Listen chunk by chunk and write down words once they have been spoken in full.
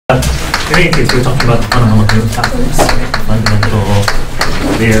In any case, we're talking about the fundamental theorem of calculus, right? Fundamental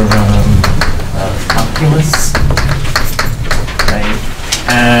theorem of calculus, right?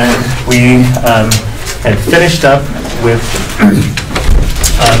 And we had finished up with.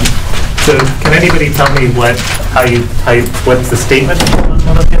 So, can anybody tell me what's the statement of the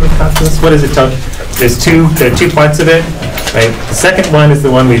fundamental theorem of calculus? What does it tell? There are two parts of it, right? The second one is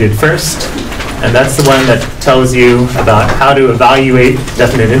the one we did first. And that's the one that tells you about how to evaluate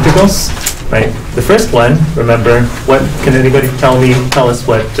definite integrals, right? The first one, remember, what can anybody tell us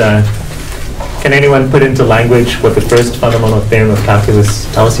what, can anyone put into language what the first fundamental theorem of calculus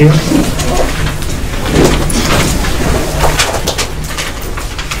tells you?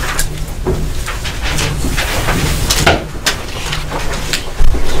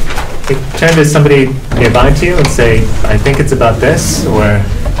 Turn to somebody nearby to you and say, I think it's about this, or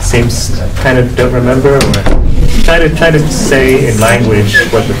seems kind of don't remember, or try to say in language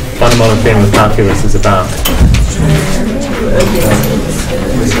what the fundamental theorem of calculus is about.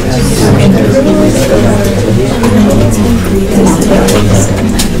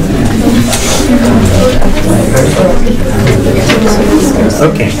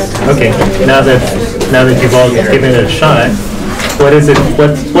 Okay. Now that you've all given it a shot, what is it?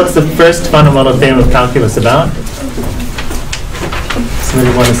 What's the first fundamental theorem of calculus about?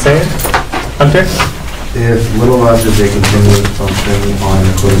 Somebody want to say it? Hunter? If little f is a continuous function on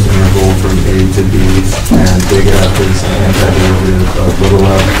a closed interval from a to b, and big F is an antiderivative of little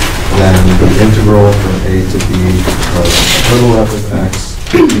f, then the integral from a to b of little f of x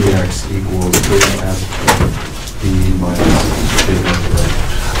dx equals big F b minus big F of x.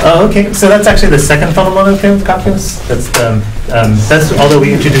 Oh, okay. So that's actually the second fundamental theorem of calculus. That's although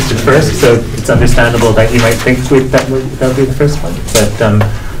we introduced it first, so it's understandable that you might think that would be the first one. But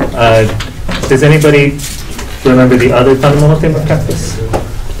does anybody remember the other fundamental theorem of calculus?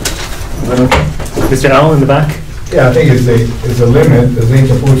 Okay. Mr. L in the back. Yeah, I think it's a limit as h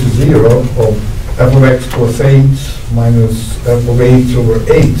opposed to 0 of f of x plus h minus f of h over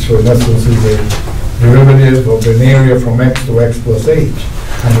h. So in essence, is a derivative of an area from x to x plus h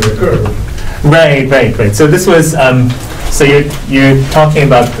under the curve. Right. So this was, so you're talking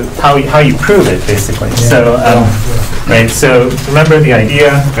about how you prove it, basically. Yeah. So, right, so remember the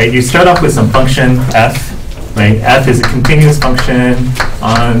idea, right? You start off with some function f, right? F is a continuous function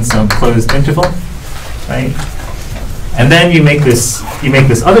on some closed interval, right? And then you make this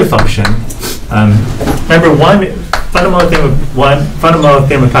other function. Remember, fundamental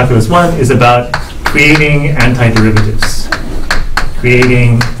theorem of calculus 1 is about creating antiderivatives.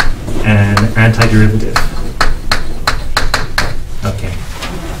 Creating an antiderivative. Okay.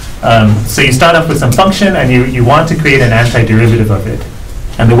 So you start off with some function, and you want to create an antiderivative of it.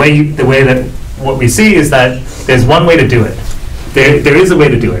 And the way that what we see is that there's one way to do it. There is a way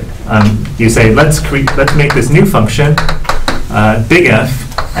to do it. You say let's make this new function, big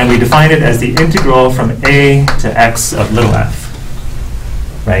F, and we define it as the integral from a to x of little f.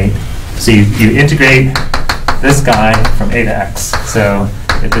 Right. So you integrate this guy from a to x. So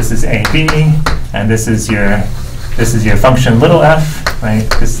if this is ab, and this is your function little f, right?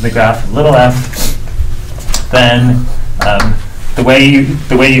 This is the graph of little f. Then the way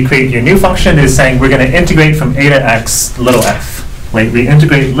you create your new function is saying we're going to integrate from a to x little f. Right? We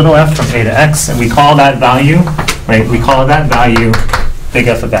integrate little f from a to x, and we call that value, right? We call that value big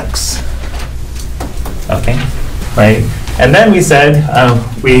F of x. Okay, right? And then we said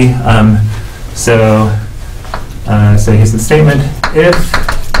so here's the statement: if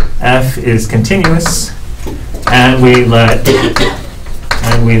f is continuous, and we let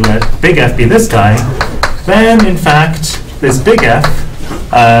big F be this guy, then in fact this big F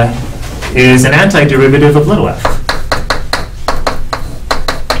is an antiderivative of little f.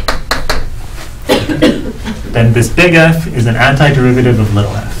 Then this big F is an antiderivative of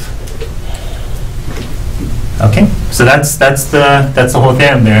little f. Okay, so that's the whole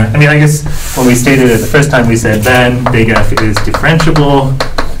theorem there. I mean, I guess when we stated it the first time, we said then big F is differentiable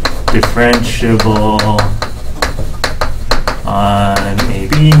on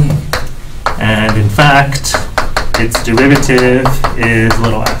AB, and in fact its derivative is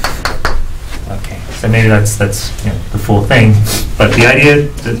little f. Okay, so maybe that's the full thing, but the idea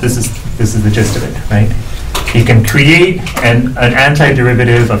that this is the gist of it, right? You can create an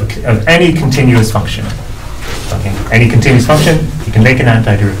antiderivative of any continuous function. Okay, any continuous function, you can make an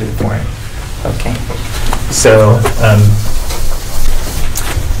antiderivative for it. Okay, so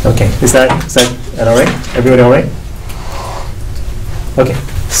okay, is that all right? Everybody all right? Okay,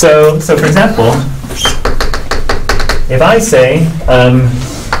 so for example, if I say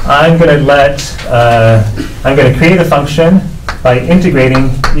I'm going to create a function by integrating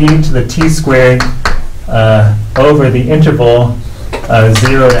e to the t squared over the interval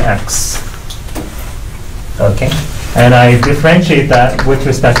 0 to x. Okay, and I differentiate that with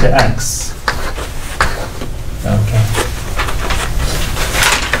respect to x. Okay.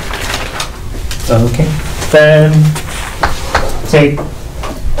 Okay. Then take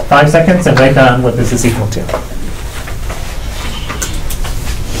 5 seconds and write down what this is equal to.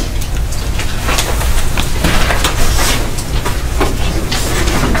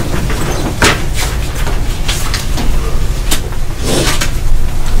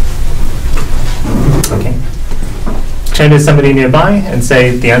 Okay. Turn to somebody nearby and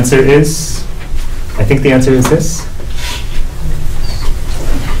say the answer is, I think the answer is this.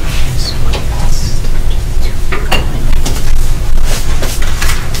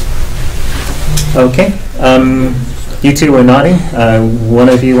 Okay, you two were nodding. One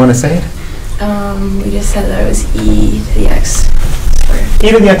of you want to say it? We just said that it was e to the x squared.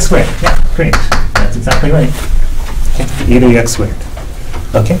 E to the x squared. Yeah, great. That's exactly right. Okay. E to the x squared.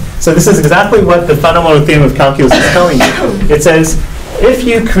 Okay, so this is exactly what the fundamental theorem of calculus is telling you. It says if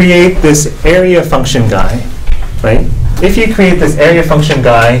you create this area function guy, right? If you create this area function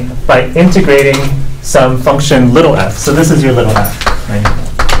guy by integrating some function little f, so this is your little f, right?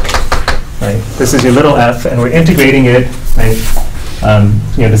 Right. This is your little f, and we're integrating it, right?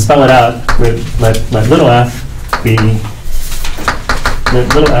 To spell it out, let little f be e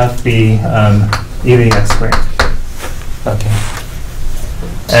to the x squared. Okay.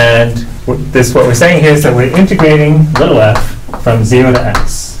 And what we're saying here is that we're integrating little f from 0 to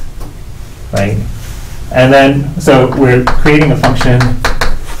x, right? And then so we're creating a function,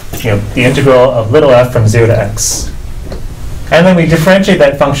 the integral of little f from 0 to x. And then we differentiate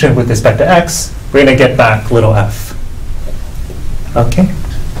that function with respect to x, we're going to get back little f. Okay?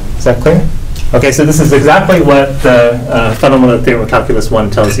 Is that clear? Okay, so this is exactly what the fundamental theorem of calculus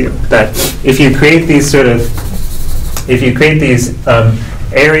 1 tells you, that if you create these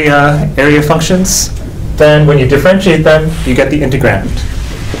area functions, then when you differentiate them, you get the integrand.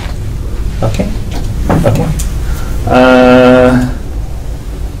 Okay? Okay.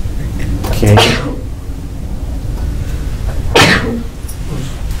 Okay.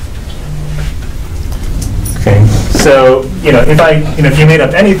 Okay, so if you made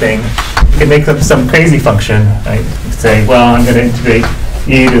up anything, you could make up some crazy function, right? You could say, well, I'm going to integrate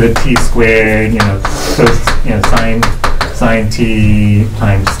e to the t squared, sine t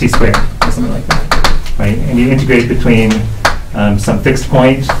times t squared, or something like that, right? And you integrate between some fixed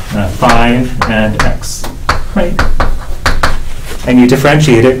point, 5 and x, right? And you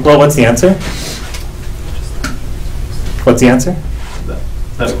differentiate it. Well, what's the answer? What's the answer?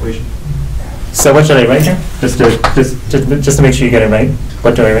 That equation. So what should I write here? Just to make sure you get it right.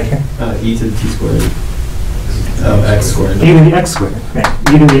 What do I write here? E to the t squared. X squared. E to the x squared.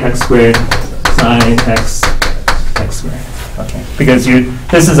 Yeah. E to the x squared sine x squared. Okay. Because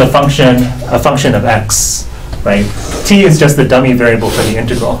this is a function of x, right? T is just the dummy variable for the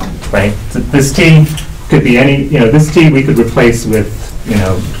integral, right? So this t could be any. This t we could replace with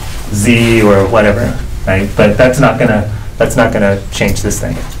z or whatever, right? But that's not gonna change this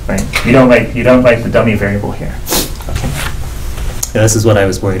thing, right? You don't write the dummy variable here. Okay. Yeah, this is what I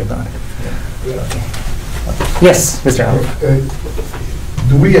was worried about. Okay. Yes, Mr. Allen.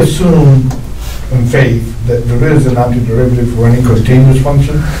 Do we assume in faith that there is an antiderivative for any continuous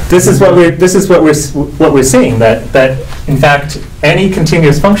function? This is what we're seeing, that in fact any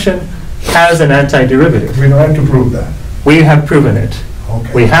continuous function has an antiderivative. We don't have to prove that. We have proven it.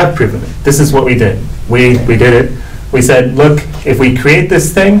 Okay. We have proven it. This is what we did. We did it. We said, look, if we create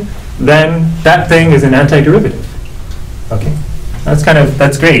this thing, then that thing is an antiderivative. Okay,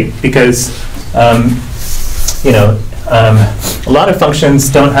 that's great because a lot of functions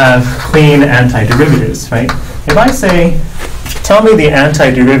don't have clean antiderivatives, right? If I say, tell me the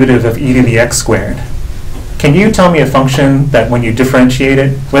antiderivative of e to the x squared, can you tell me a function that when you differentiate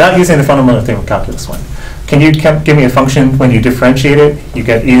it, without using the fundamental theorem of calculus 1, can you give me a function when you differentiate it, you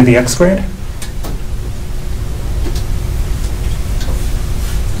get e to the x squared?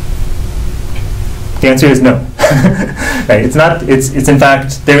 The answer is no. Right? It's not. It's in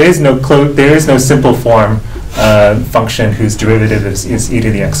fact there is no simple form function whose derivative is e to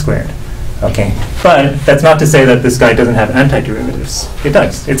the x squared. Okay, but that's not to say that this guy doesn't have antiderivatives. It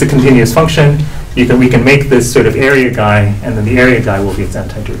does. It's a continuous function. We can make this sort of area guy, and then the area guy will be its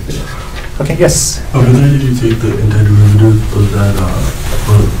antiderivative. Okay. Yes. How did you take the antiderivative of that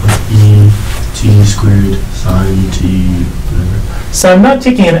e t squared sine t whatever? So I'm not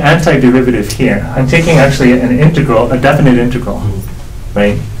taking an antiderivative here. I'm taking actually an integral, a definite integral,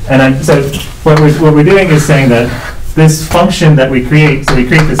 right? And so what we're doing is saying that this function that we create, so we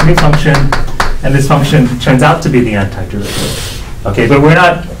create this new function, and this function turns out to be the antiderivative. Okay, but we're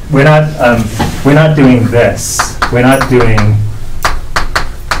not doing this. We're not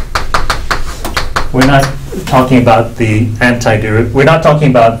talking about the antiderivative. We're not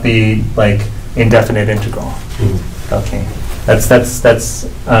talking about the like indefinite integral. Okay, that's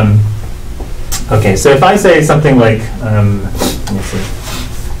okay. So if I say something like, let me see.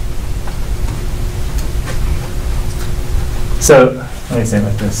 So let me say it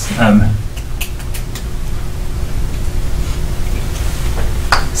like this.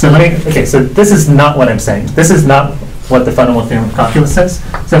 So this is not what I'm saying. This is not what the fundamental theorem of calculus says.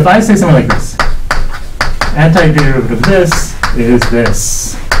 So if I say something like this, antiderivative of this is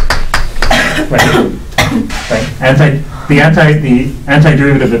this, right? The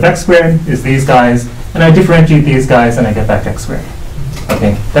antiderivative of x squared is these guys, and I differentiate these guys, and I get back x squared.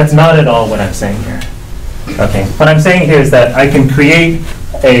 Okay, that's not at all what I'm saying here. Okay, what I'm saying here is that I can create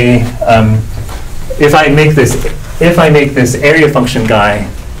a if I make this area function guy,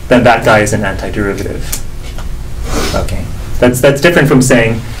 then that guy is an antiderivative. Okay, that's different from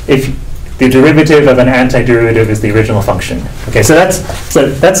saying if the derivative of an antiderivative is the original function. Okay, so that's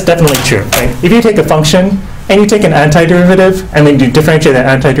definitely true, right? If you take a function and you take an antiderivative and then you differentiate that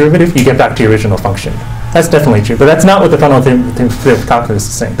antiderivative, you get back to your original function. That's definitely true, but that's not what the fundamental theorem of calculus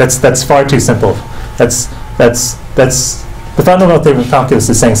is saying. That's far too simple. The fundamental theorem of calculus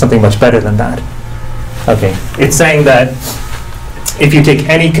is saying something much better than that. Okay, it's saying that if you take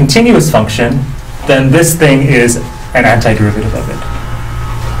any continuous function, then this thing is an antiderivative of it.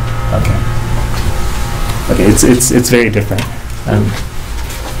 Okay, it's very different.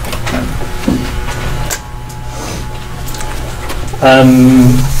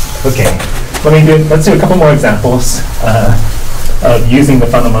 Okay, let's do a couple more examples of using the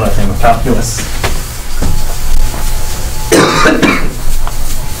fundamental theorem of calculus.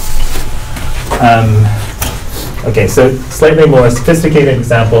 Okay, so slightly more sophisticated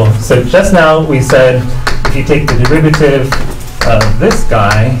example. So just now we said if you take the derivative of this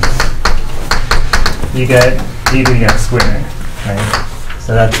guy, you get e to the x squared, right?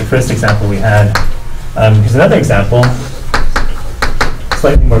 So that's the first example we had. Here's another example,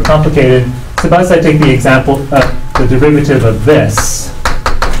 slightly more complicated. Suppose I take the example of the derivative of this.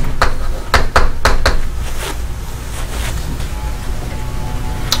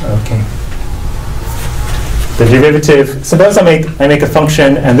 Okay. The derivative, suppose I make a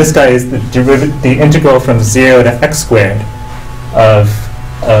function, and this guy is the integral from 0 to x squared of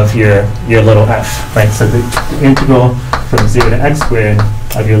your little f, right? So the integral from 0 to x squared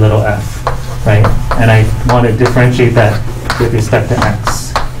of your little f, right? And I want to differentiate that with respect to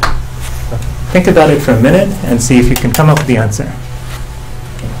x. Think about it for a minute and see if you can come up with the answer.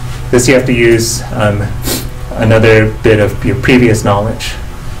 This you have to use another bit of your previous knowledge.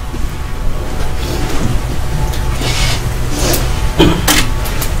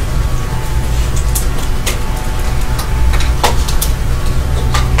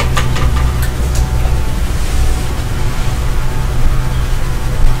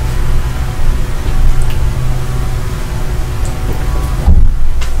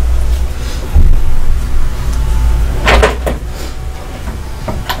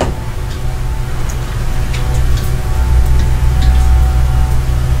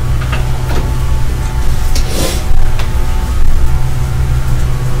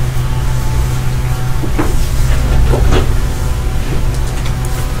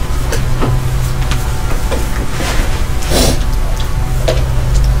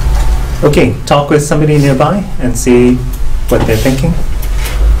 Okay, talk with somebody nearby and see what they're thinking.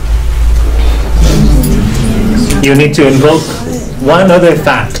 You need to invoke one other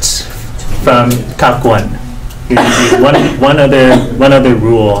fact from Calc 1. You need one other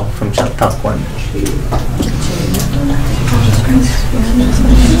rule from Calc 1.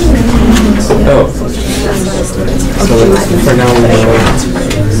 Oh, so for now we know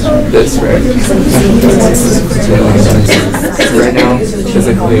this, right? Right now,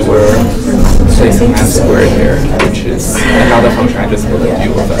 physically, we're placing x squared here, which is another function I just told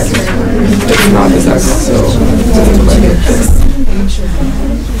you with us. It's not this x, so it doesn't look like it.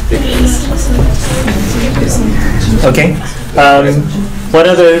 Okay. What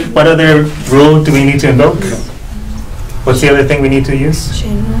other rule do we need to invoke? What's the other thing we need to use?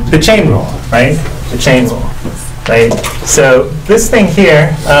 Chain rule. The chain rule, right? The chain rule, right? So this thing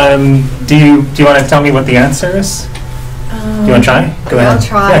here, do you want to tell me what the answer is? Do you want to try? Go ahead. I'll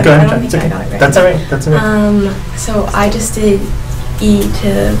try. Yeah, go ahead. I don't It's think okay. I got it right. That's all right. That's all right. So I just did e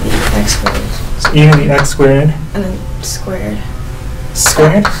to the x squared So e to the x squared and then squared.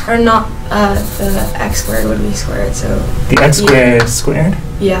 squared. Or not the x squared would be squared, so. The x squared squared?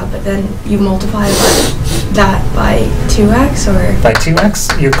 Yeah, but then you multiply that by 2x, or? By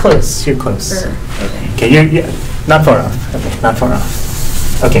 2x? You're close, you're close. Okay. Okay, you're not far off. Okay, not far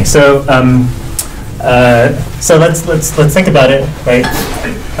off. Okay, so so let's think about it, right?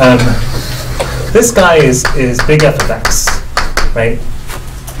 This guy is big F of x, right?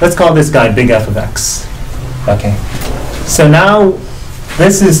 Let's call this guy big F of x. Okay. So now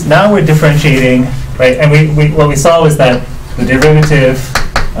we're differentiating, right? And what we saw was that the derivative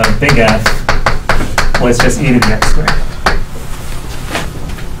of big F was just e to the x squared,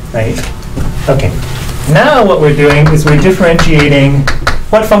 right? Okay. Now what we're doing is we're differentiating.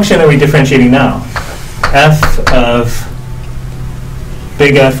 What function are we differentiating now? F of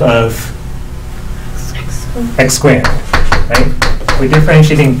big F of x squared, right? We're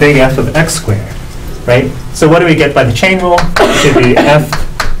differentiating big F of x squared, right? So what do we get by the chain rule? It should be F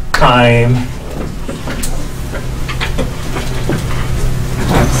prime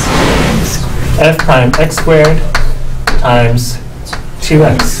x squared times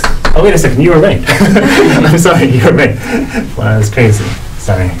 2x. Oh, wait a second, you were right. I'm sorry, you were right. Wow, that's crazy.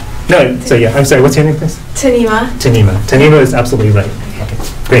 Sorry. No, so yeah, I'm sorry, what's your name, please? Tanima. Tanima is absolutely right. Okay,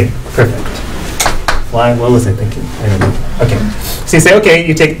 great, perfect. Why, what was I thinking? I don't know. Okay, so you say, okay,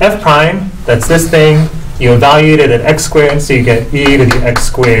 you take f prime, that's this thing, you evaluate it at x squared, so you get e to the x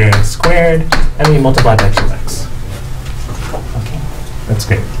squared squared, and then you multiply by 2x. Okay, that's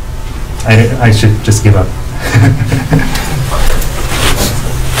great. I should just give up.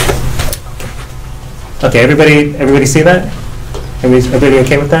 Okay, everybody see that? Everybody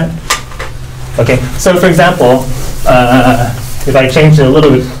okay with that? Okay, so for example, if I change it a little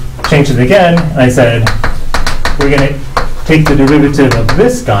bit, change it again, I said, we're going to take the derivative of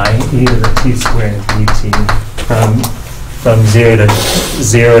this guy, e to the t squared dt, from 0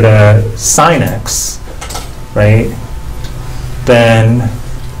 to sine x, right? Then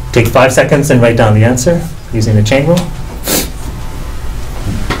take 5 seconds and write down the answer using the chain rule.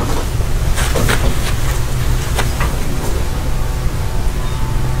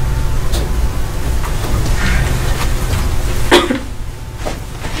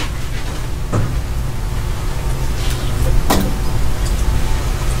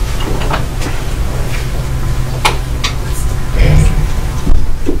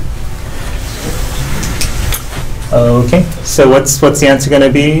 Okay, so what's the answer going to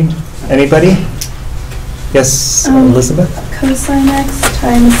be? Anybody? Yes, Elizabeth? Cosine x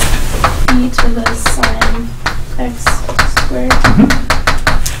times e to the sine x squared.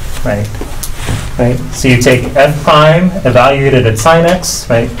 Right. So you take f prime, evaluate it at sine x,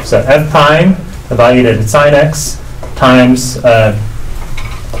 right? So f prime, evaluated at sine x, times the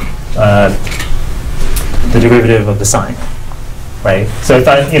derivative of the sine, right? So if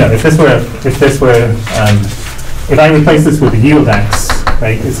I replace this with a u of x,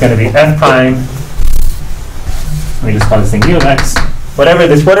 right, it's going to be f prime, let me just call this thing u of x,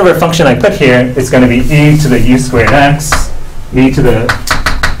 whatever function I put here, it's going to be e to the u squared x, e to the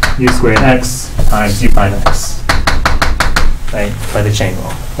u squared x times u prime x, right, by the chain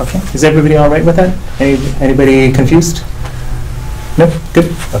rule. Okay, is everybody all right with that? Anybody confused? No?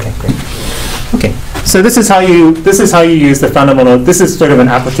 Good? Okay, great. Okay. So this is how you use the fundamental. This is sort of an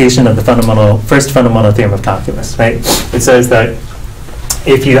application of the first fundamental theorem of calculus, right? It says that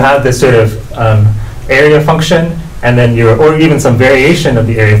if you have this sort of area function, and then or even some variation of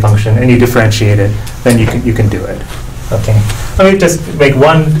the area function, and you differentiate it, then you can do it. Okay. Let me just make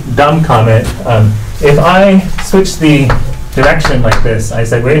one dumb comment. If I switch the direction like this, I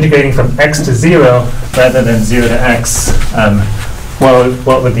said we're integrating from x to 0 rather than 0 to x.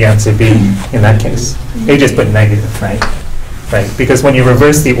 What would the answer be in that case? You just put negative, right? Right, because when you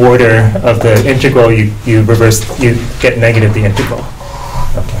reverse the order of the integral, you get negative the integral.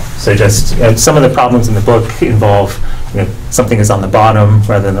 Okay, so just some of the problems in the book involve something is on the bottom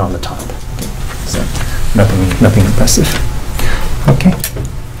rather than on the top. Okay, so nothing impressive. Okay.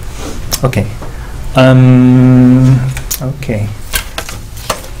 Okay. Okay.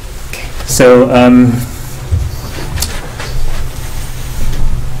 So.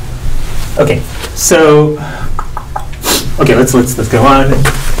 Okay, so let's go on.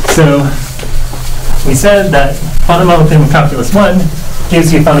 So we said that fundamental theorem of calculus 1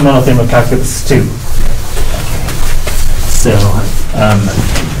 gives you fundamental theorem of calculus 2. Okay. So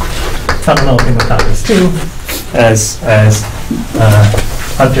fundamental theorem of calculus 2, as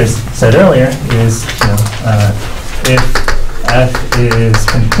Hunter said earlier, is if f is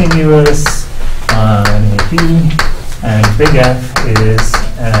continuous on AB and big F is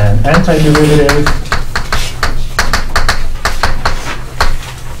an antiderivative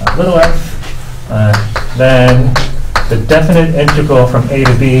of little f then the definite integral from a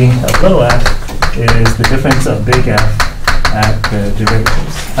to b of little f is the difference of big F at the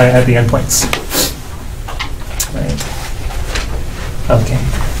derivatives, at the endpoints. Right. Okay.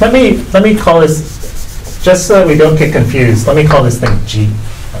 Let me call this, just so that we don't get confused, let me call this thing G.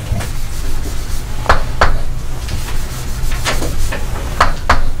 Okay.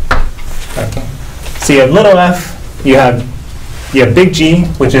 Okay. So you have little f, you have big G,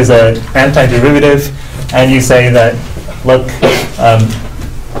 which is an antiderivative, and you say that, look,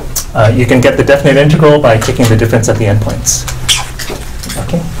 you can get the definite integral by taking the difference at the endpoints.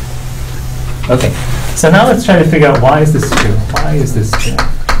 Okay. Okay. So now let's try to figure out why is this true? Why is this true?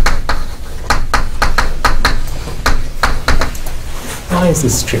 Why is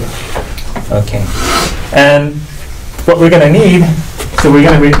this true? Okay. And what we're going to need, so we're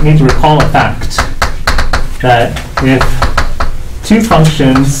going to need to recall a fact that if two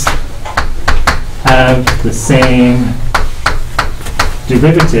functions have the same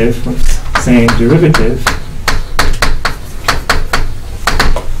derivative,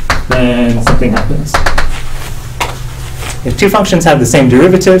 then something happens. If two functions have the same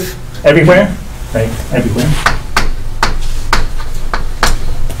derivative everywhere, right, everywhere,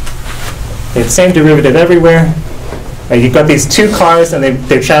 they have the same derivative everywhere. You've got these two cars, and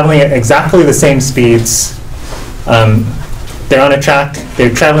they're traveling at exactly the same speeds. They're on a track.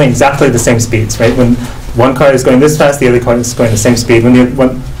 They're traveling exactly the same speeds, right? When one car is going this fast, the other car is going the same speed. When the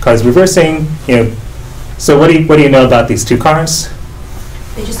one car is reversing, So what do you know about these two cars?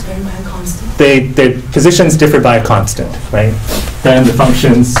 They just vary by a constant. Their positions differ by a constant, right? Then the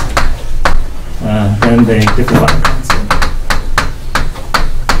functions, then they differ by a constant.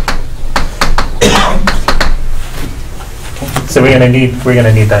 Okay. So we're gonna need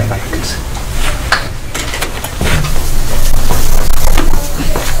that fact.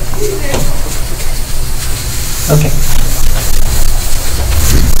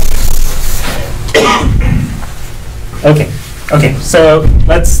 Okay. Okay. So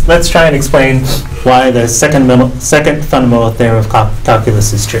let's try and explain why the second fundamental theorem of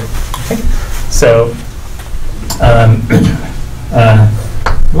calculus is true. Okay. So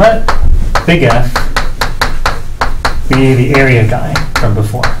let big F be the area guy from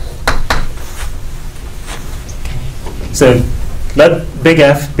before. So let big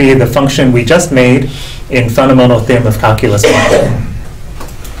F be the function we just made in fundamental theorem of calculus I.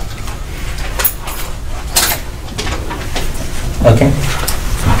 Okay.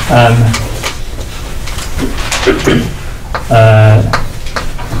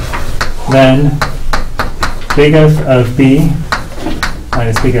 Then big F of B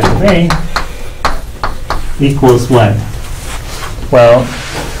minus big F of A equals what? Well,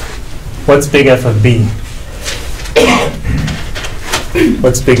 what's big F of B?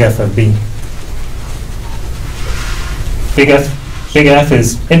 What's big F of B? Big F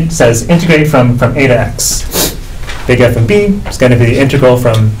says integrate from A to X. Big F of B is going to be the integral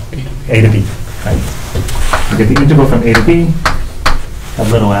from A to B. Right? We get the integral from A to B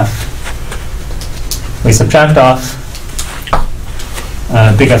of little f. We subtract off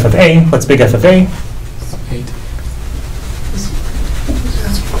big F of A. What's big F of A?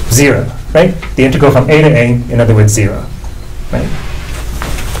 0, right? The integral from A to A, in other words, 0, right?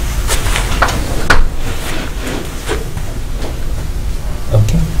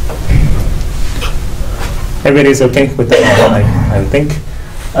 Okay. Everybody's okay with that, I would think.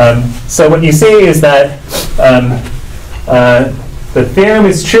 So what you see is that the theorem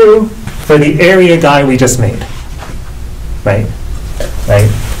is true for the area guy we just made, right? Right.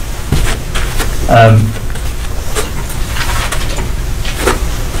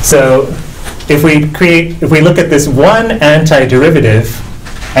 So if we look at this one antiderivative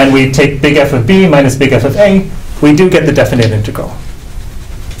and we take big F of B minus big F of A, we do get the definite integral.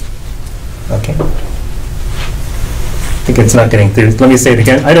 Okay. I think it's not getting through. Let me say it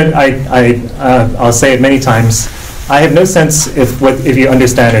again. I'll say it many times. I have no sense if you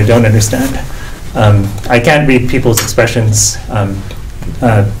understand or don't understand. I can't read people's expressions.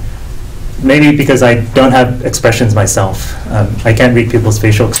 Maybe because I don't have expressions myself. I can't read people's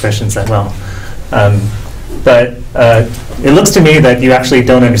facial expressions that well. But it looks to me that you actually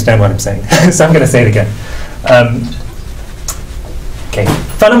don't understand what I'm saying. So I'm going to say it again. Okay.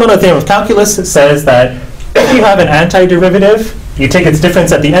 Fundamental theorem of calculus says that if you have an antiderivative, you take its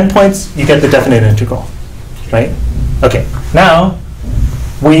difference at the endpoints, you get the definite integral. Right? Okay. Now,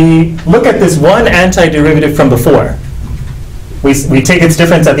 we look at this one antiderivative from before. We take its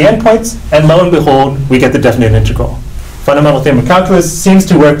difference at the endpoints, and lo and behold, we get the definite integral. Fundamental theorem of calculus seems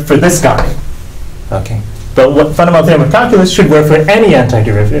to work for this guy. Okay. But what fundamental theorem of calculus should work for any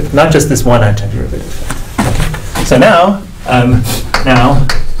antiderivative, not just this one antiderivative. So now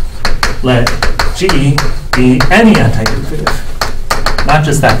let G be any antiderivative, not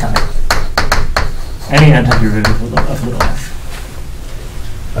just that guy. Any antiderivative of little f.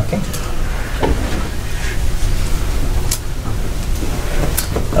 Okay.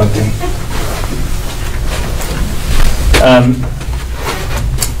 Okay.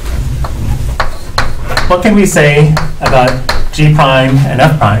 What can we say about G prime and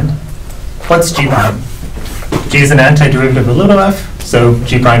F prime? What's G prime? G is an antiderivative of little f, so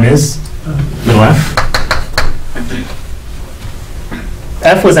G prime is little f.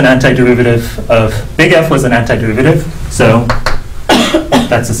 F was an antiderivative of, big F was an antiderivative, so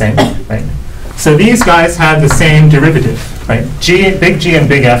that's the same, right? So these guys have the same derivative, right? Big G and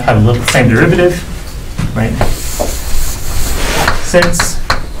big F have the same derivative, right? Since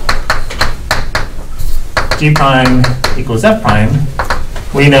G prime equals F prime,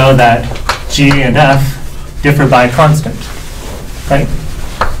 we know that G and F differ by a constant, right?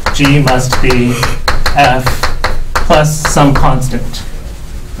 G must be F plus some constant,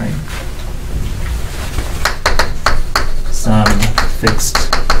 right? Some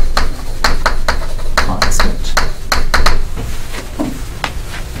fixed constant.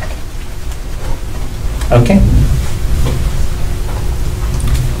 Okay.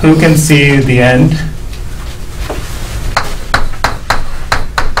 Who can see the end?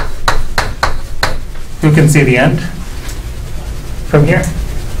 Who can see the end from here?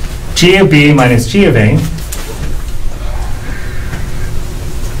 G of B minus G of A.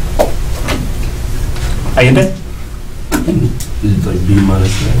 Are you there? Is it like B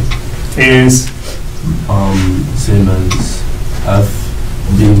minus A? Is same as F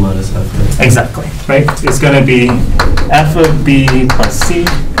B minus F A. exactly, right? It's going to be F of B plus C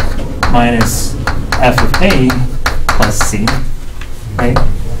minus F of A plus C, right?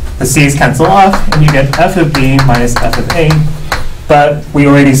 The C's cancel off, and you get F of B minus F of A, but we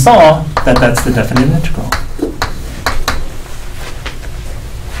already saw that that's the definite integral.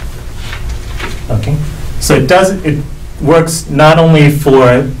 Okay, so it works not only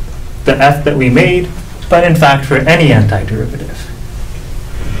for the F that we made, but in fact for any antiderivative.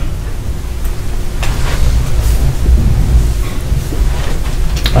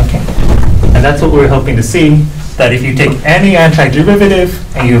 Okay, and that's what we're hoping to see, that if you take any antiderivative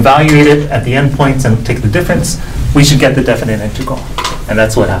and you evaluate it at the endpoints and take the difference, we should get the definite integral. And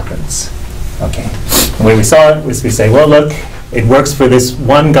that's what happens. Okay. The way we saw it was we say, well, look, it works for this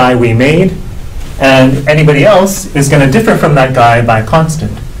one guy we made, and anybody else is going to differ from that guy by a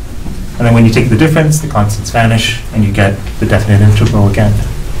constant. And then when you take the difference, the constants vanish, and you get the definite integral again.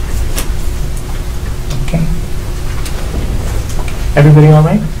 Okay. Everybody all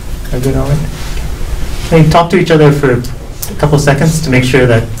right? Everybody all right? Hey, talk to each other for a couple seconds to make sure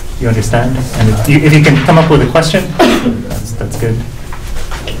that you understand. And if you can come up with a question, that's good.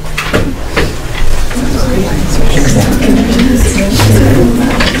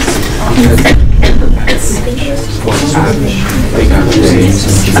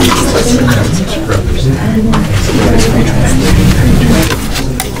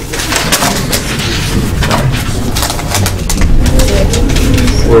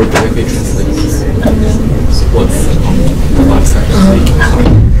 Or directly translate what's on the left side of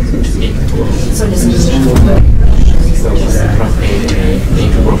the integral. So from A to A, the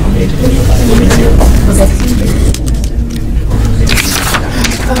integral from A to A will be 0.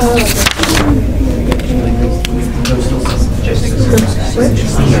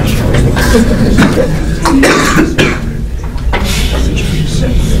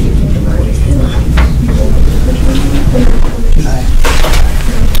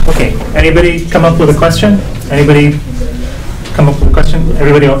 Okay, anybody come up with a question? Anybody come up with a question?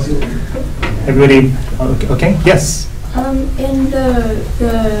 Everybody else? Everybody, okay, yes? In the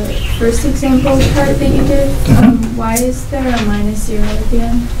first example part that you did, why is there a minus 0 at the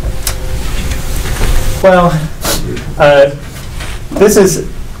end? Well, this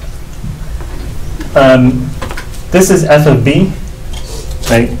is f of b,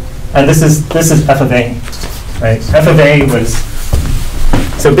 right? And this is f of a, right? F of a was,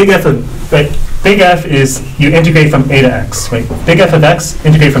 so big F of, right? Big F is you integrate from a to x, right? Big F of x,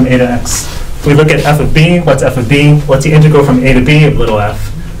 integrate from a to x. We look at f of b. What's f of b? What's the integral from a to b of little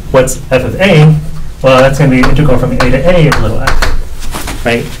f? What's f of a? Well, that's going to be integral from a to a of little f,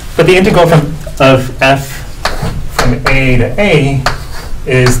 right? But the integral of f from a to a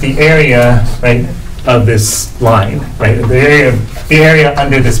is the area, right, of this line, right? The area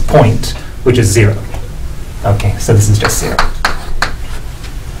under this point, which is 0. Okay, so this is just 0.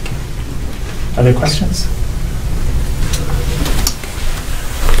 Other questions?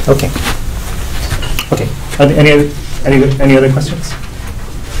 Okay. Okay. Any other questions?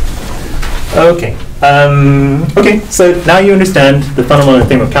 Okay. Okay, so now you understand the fundamental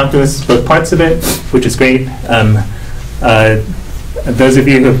theorem of calculus, both parts of it, which is great. Those of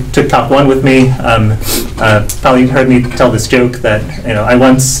you who took Calc 1 with me probably heard me tell this joke that I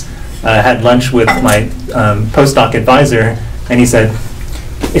once had lunch with my postdoc advisor, and he said,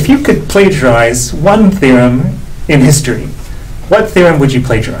 if you could plagiarize one theorem in history, what theorem would you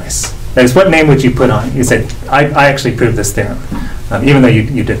plagiarize? That is, what name would you put on? He said, I actually proved this theorem, even though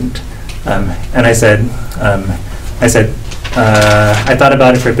you didn't. And I said, I thought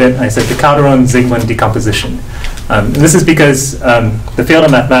about it for a bit, and I said, the Calderon-Zygmunt decomposition. This is because the field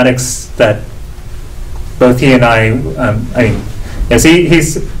of mathematics that both he and I mean, yes,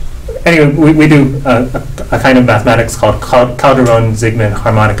 anyway, we do a kind of mathematics called Calderon-Zygmunt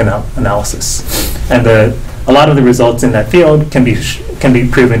harmonic analysis. And a lot of the results in that field can be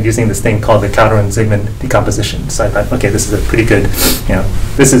proven using this thing called the Calderon-Zygmunt decomposition. So I thought, okay, this is a pretty good,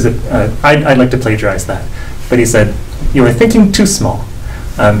 this is I'd like to plagiarize that. But he said, you are thinking too small.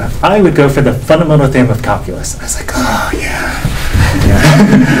 I would go for the fundamental theorem of calculus. I was like, oh yeah,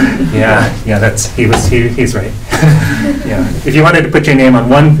 he's right. Yeah, if you wanted to put your name on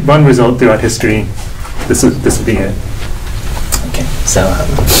one result throughout history, this would be it. Okay, so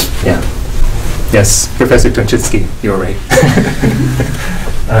yeah. Yes, Professor Tonchitsky, you were right.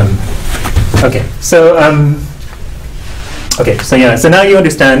 Okay, so yeah, so now you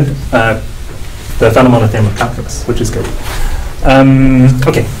understand the fundamental theorem of calculus, which is good.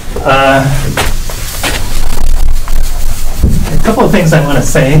 Okay, a couple of things I want to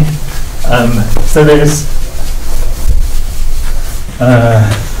say. So there's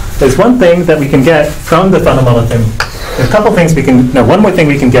one thing that we can get from the fundamental theorem. There's a couple things one more thing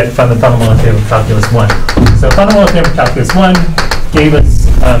we can get from the fundamental theorem of calculus 1. So fundamental theorem of calculus 1 gave us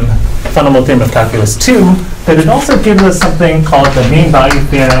fundamental theorem of calculus 2, but it also gives us something called the mean value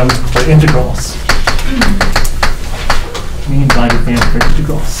theorem for integrals. Mean value theorem for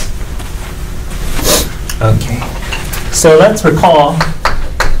integrals. Okay, so let's recall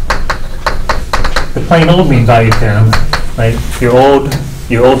the plain old mean value theorem, right? Your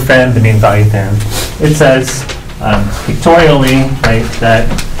old friend, the mean value theorem. It says pictorially, right, that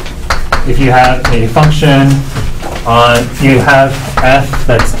if you have a function you have f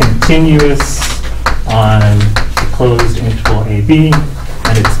that's continuous on the closed interval AB,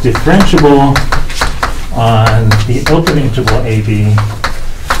 and it's differentiable on the open interval AB,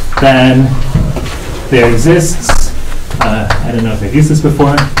 then there exists, I don't know if I've used this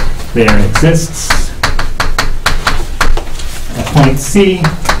before, there exists a point C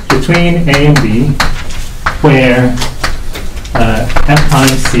between A and B where f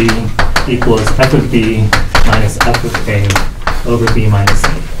times C equals f of B minus f of A over B minus A.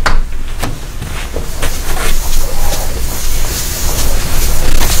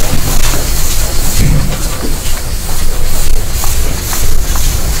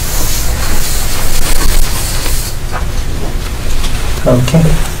 Okay.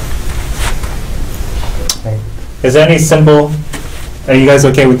 Right. Is there any symbol? Are you guys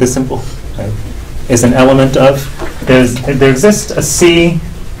okay with this symbol? Right. Is an element of, there exists a C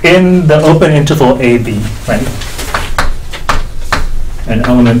in the open interval AB, right? An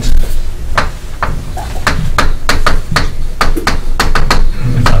element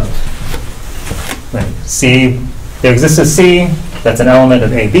of, right, C, there exists a C that's an element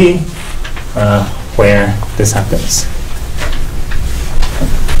of AB where this happens.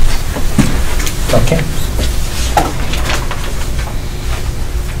 Okay.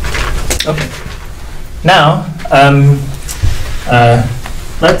 Okay. Now,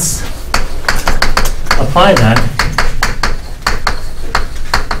 let's apply that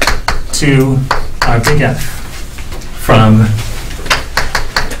to our big F from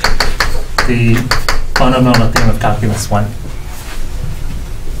the fundamental theorem of calculus 1.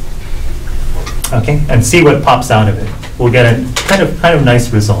 Okay, and see what pops out of it. We'll get a kind of nice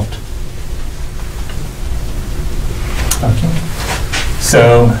result. Okay,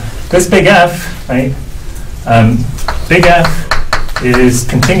 so this big F, right? Big F is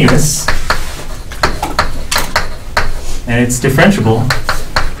continuous, and it's differentiable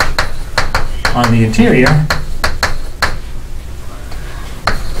on the interior.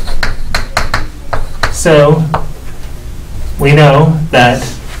 So we know that.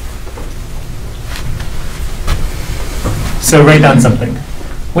 So write down something.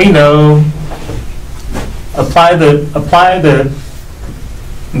 We know. Apply the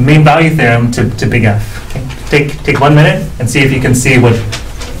mean value theorem to big F. Okay. Take 1 minute and see if you can see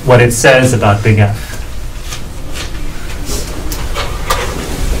what it says about big F.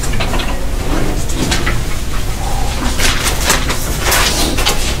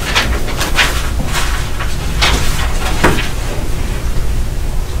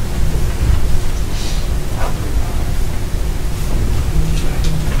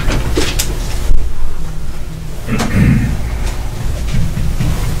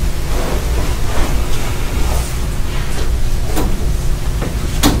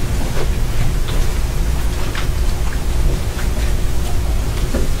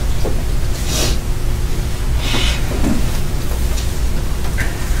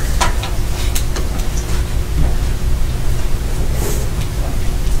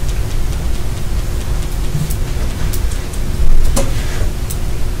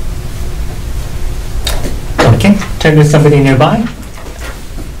 turn to somebody nearby.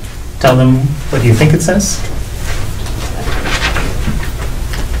 Tell them what you think it says.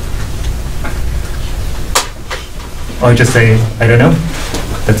 Or just say, I don't know.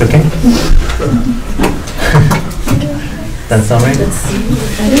 That's okay. That's all right.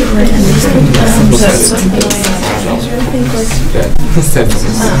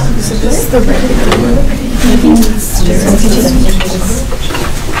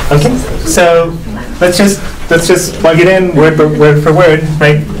 Okay, so let's just plug it in word for word,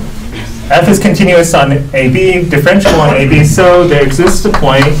 right? F is continuous on AB, differentiable on AB, so there exists a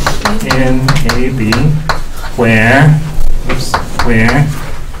point in AB where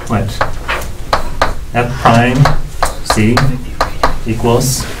what? F prime C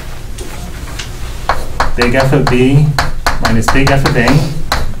equals big F of B minus big F of A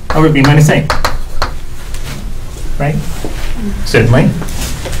over B minus A. Right? Certainly.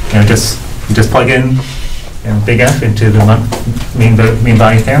 You know, just plug in big F into the mean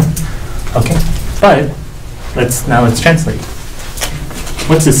value theorem. Okay. But let's translate.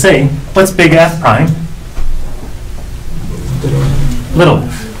 What's it say? What's big F prime? Little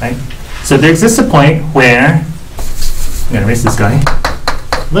f, right? So there exists a point where, I'm going to erase this guy,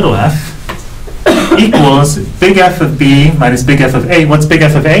 little f equals big F of B minus big F of A. What's big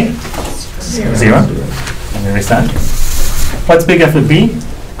F of A? 0. I'm going to erase that. What's big F of B?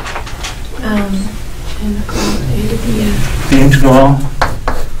 The integral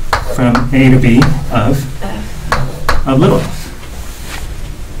from A to B of little f.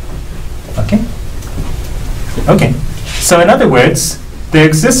 Okay? Okay. So in other words, there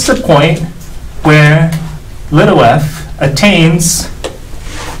exists a point where little f attains,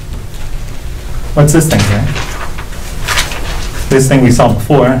 what's this thing here? This thing we saw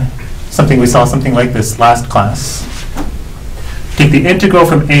before, something like this last class. Take the integral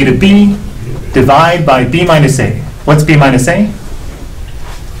from A to B, divide by B minus A. What's B minus A?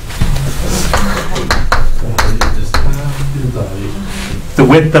 The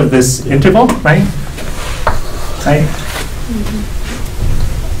width of this interval, right? Right?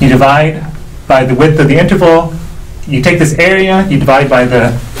 You divide by the width of the interval. You take this area, you divide by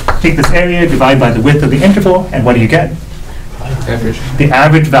the width of the interval, and what do you get? Average. The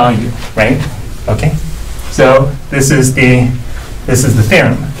average value, right? Okay. So this is the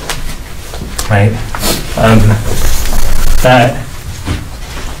theorem, right? That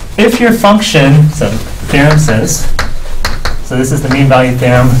if your function, so the theorem says, so this is the mean value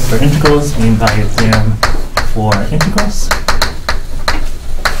theorem for integrals, mean value theorem for integrals.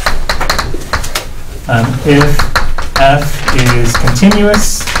 If f is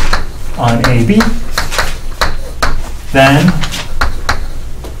continuous on AB, then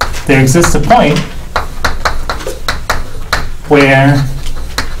there exists a point where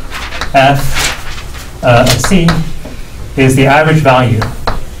f of C is the average value.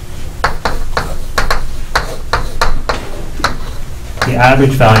 The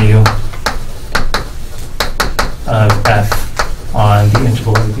average value of f on the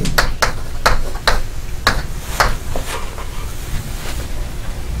interval AB.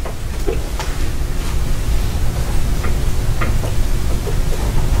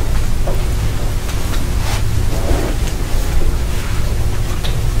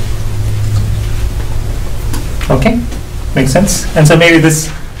 Okay, makes sense? And so maybe this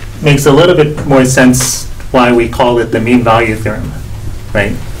makes a little bit more sense why we call it the mean value theorem,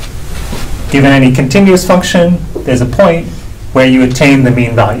 right? Given any continuous function, there's a point where you attain the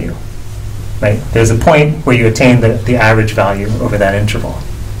mean value, right? There's a point where you attain the average value over that interval.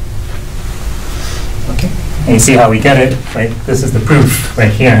 Okay, and you see how we get it, right? This is the proof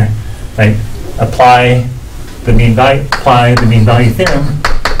right here, right? Apply the mean value theorem.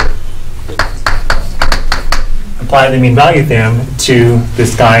 Apply the mean value theorem to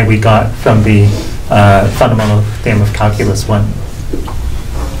this guy we got from the fundamental theorem of Calculus 1.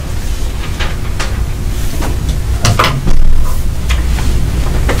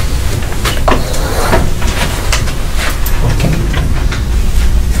 Okay.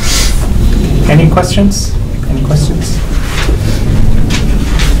 Any questions? Any questions?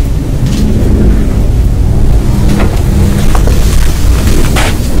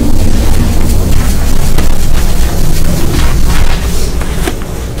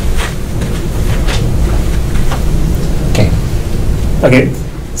 Okay,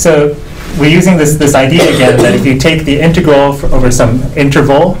 so we're using this idea again that if you take the integral over some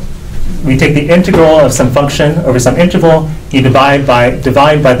interval, we take the integral of some function over some interval, you divide by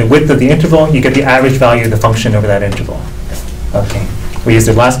the width of the interval, you get the average value of the function over that interval. Okay, we used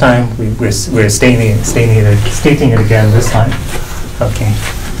it last time. We're stating it again this time. Okay,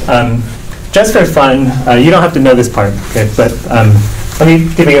 just for fun, you don't have to know this part, okay? But let me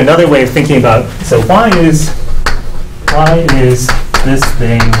give you another way of thinking about. So why is this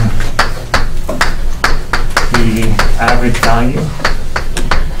thing the average value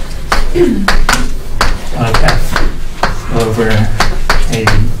of f over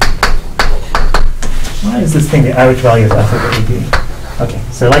AB? Why is this thing the average value of f over AB? Okay,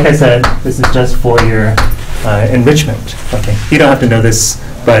 so like I said, this is just for your enrichment. Okay, you don't have to know this,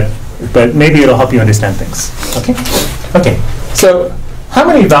 but maybe it'll help you understand things. Okay, okay. So how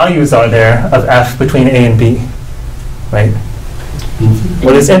many values are there of f between a and b? Right.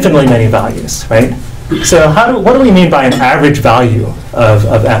 Well, there's infinitely many values, right? So what do we mean by an average value of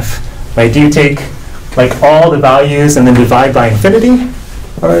f? Right? Do you take like all the values and then divide by infinity?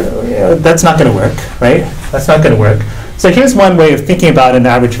 Or that's not going to work, right? That's not going to work. So here's one way of thinking about an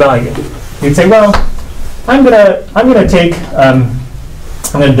average value. You'd say, well, I'm going to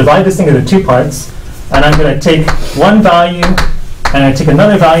divide this thing into two parts, and I'm going to take one value, and I take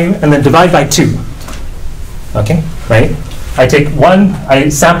another value, and then divide by 2. Okay, right? I take one, I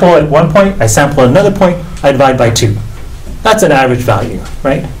sample at one point, I sample at another point, I divide by 2. That's an average value,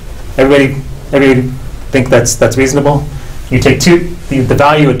 right? Everybody think that's reasonable? You take the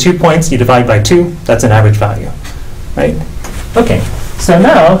value at 2 points, you divide by 2, that's an average value, right? Okay, so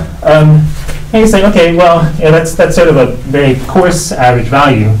now, you say, okay, well, yeah, that's sort of a very coarse average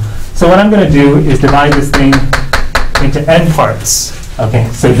value. So what I'm going to do is divide this thing into n parts. Okay,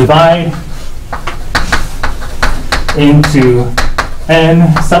 so divide into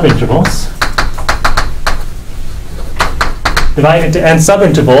n subintervals. Divide into n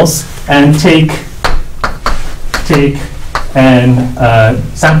subintervals and take n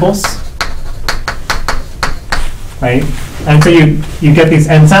samples, right? And so you get these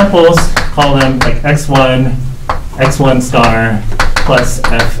n samples, call them like x1 star plus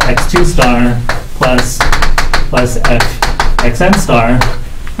f x2 star plus f xn star,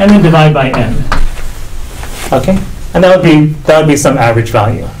 and then divide by n. Okay, and that would be some average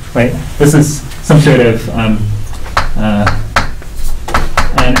value, right? This is some sort of an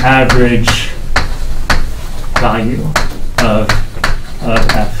average value of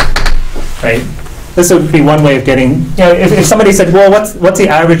f, right? This would be one way of getting, if somebody said, well, what's the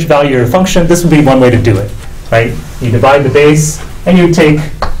average value of a function? This would be one way to do it, right? You divide the base, and you take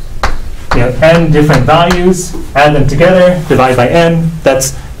n different values, add them together, divide by n.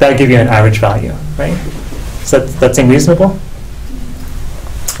 That'll give you an average value, right? So that seem reasonable?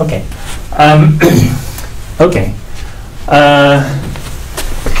 Okay. Okay.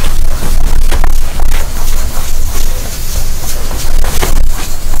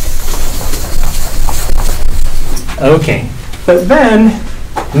 Okay, but then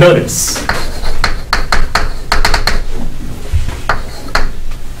notice.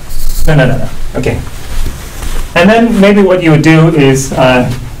 No. Okay. And then maybe what you would do is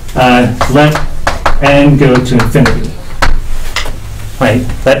let n go to infinity. Right?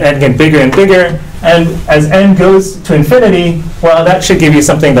 Let n get bigger and bigger. And as n goes to infinity, well, that should give you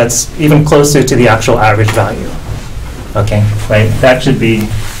something that's even closer to the actual average value. Okay? Right? That should be,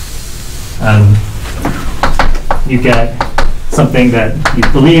 you get something that you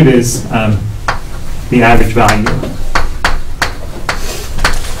believe is the average value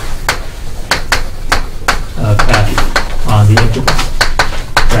of f on the interval,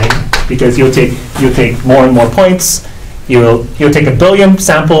 right? Because you'll take more and more points. You'll take 1 billion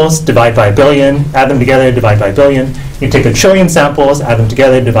samples, divide by 1 billion, add them together, divide by 1 billion. You take 1 trillion samples, add them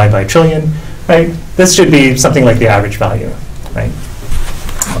together, divide by 1 trillion, right? This should be something like the average value, right?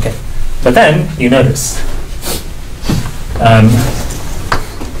 Okay, but then you notice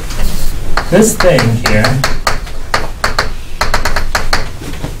this thing here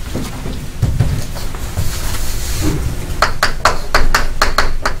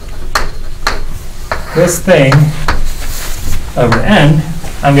this thing over n,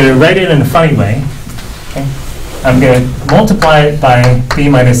 I'm going to write it in a funny way. Okay? I'm going to multiply it by b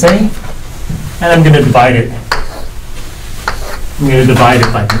minus a, and I'm going to divide it. I'm going to divide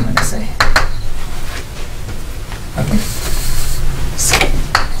it by b minus a. Okay.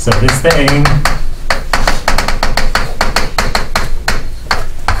 So this thing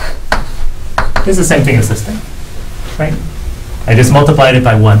is the same thing as this thing, right? I just multiplied it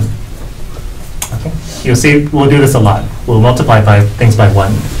by 1. Okay. You'll see we'll do this a lot. We'll multiply things by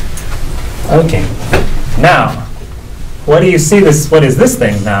 1. Okay. Now, what do you see this? What is this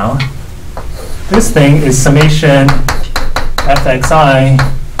thing now? This thing is summation fxi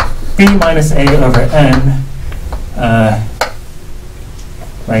b minus a over n,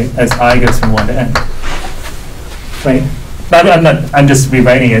 right? As I goes from 1 to n, right? But I'm just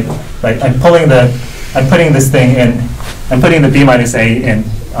rewriting it right? I'm putting this thing in, I'm putting the b minus a in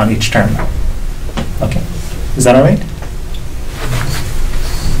on each term. Okay, is that all right?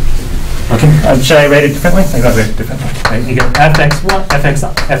 Okay, should I write it differently? I'm going to write it differently. Right? You get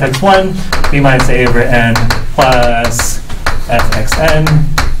fx1 b minus a over n plus fxn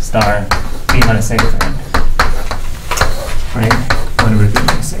star b minus a over n. Right? Whatever b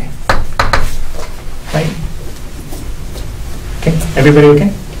minus a. Right? Okay, everybody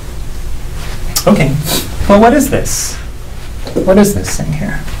okay? Okay, well, what is this? What is this thing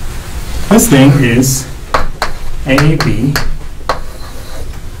here? This thing is a, b.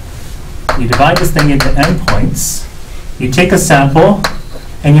 You divide this thing into n points. You take a sample,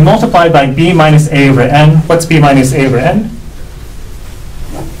 and you multiply by b minus a over n. What's b minus a over n?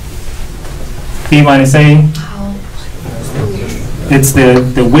 B minus a, it's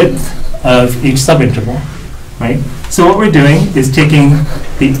the width of each subinterval, right? So what we're doing is taking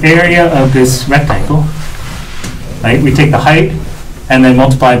the area of this rectangle, right? We take the height and then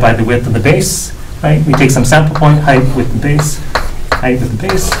multiply by the width of the base, right? We take some sample point, height, width, and base, height, width, and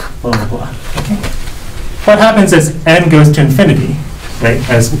base, blah, blah, blah, okay? What happens as n goes to infinity, right?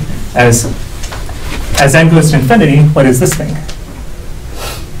 As n goes to infinity, what is this thing?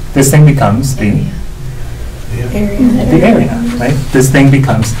 This thing becomes the area, right? This thing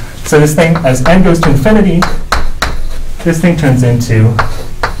becomes, so this thing, as n goes to infinity, this thing turns into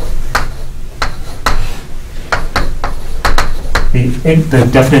the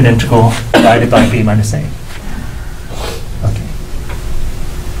definite integral divided by b minus a. Okay,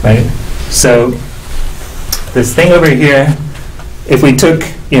 right? So this thing over here, if we took,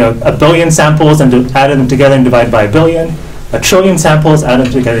 you know, 1 billion samples and added them together and divided by 1 billion, 1 trillion samples added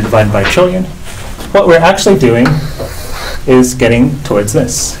them together and divided by 1 trillion, what we're actually doing is getting towards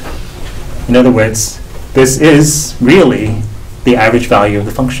this. In other words, this is really the average value of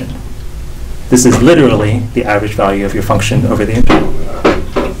the function. This is literally the average value of your function over the integral.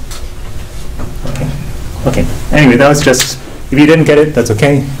 Okay. Okay. Anyway, that was just, if you didn't get it, that's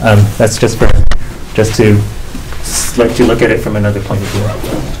okay. That's just to let you look at it from another point of view.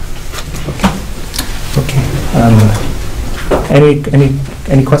 Okay. Okay.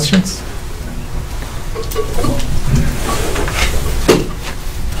 Any questions?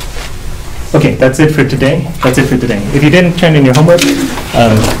 Okay, that's it for today. That's it for today. If you didn't turn in your homework,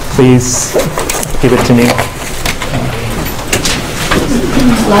 please give it to me.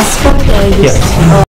 Last one, or Yes.